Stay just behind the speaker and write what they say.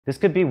This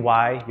could be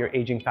why you're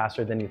aging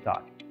faster than you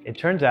thought. It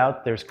turns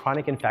out there's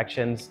chronic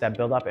infections that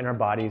build up in our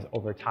bodies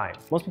over time.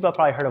 Most people have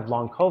probably heard of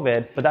long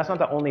COVID, but that's not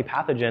the only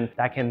pathogen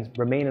that can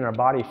remain in our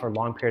body for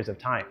long periods of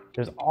time.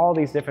 There's all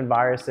these different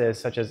viruses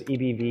such as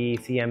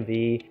EBV,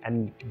 CMV,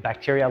 and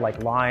bacteria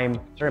like Lyme,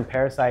 certain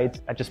parasites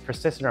that just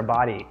persist in our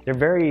body. They're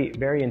very,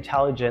 very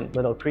intelligent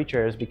little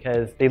creatures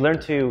because they learn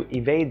to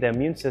evade the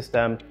immune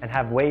system and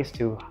have ways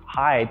to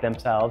hide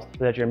themselves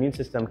so that your immune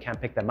system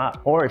can't pick them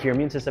up. Or if your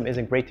immune system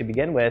isn't great to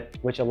begin with,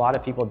 which a lot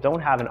of people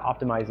don't have an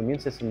optimized immune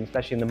system,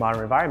 especially in the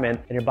modern environment,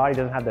 and your body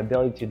doesn't have the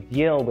ability to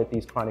deal with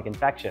these chronic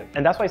infections.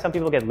 And that's why some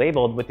people get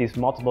labeled with these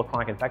multiple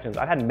chronic infections.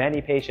 I've had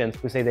many patients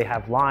who say they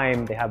have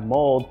Lyme, they have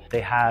mold,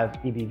 they have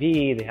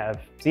EBV, they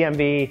have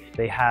CMV,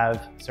 they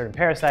have certain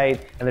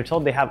parasite, and they're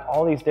told they have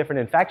all these different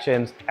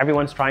infections.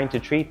 Everyone's trying to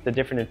treat the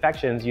different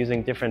infections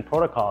using different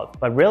protocols.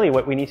 But really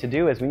what we need to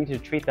do is we need to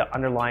treat the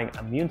underlying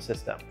immune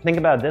system. Think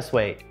about it this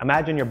way.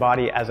 Imagine your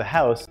body as a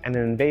house and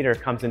an invader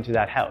comes into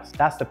that house.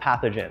 That's the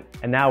pathogen.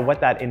 And now what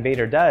that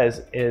invader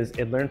does is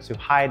it learns to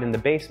hide in the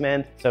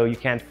basement so you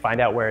can't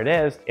find out where it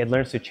is. It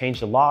learns to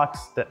change the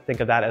locks. Think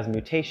of that as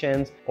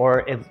mutations, or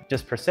it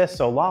just persists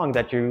so long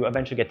that you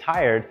eventually get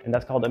tired, and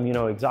that's called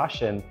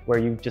immunoexhaustion, where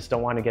you just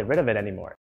don't want to get rid of it anymore.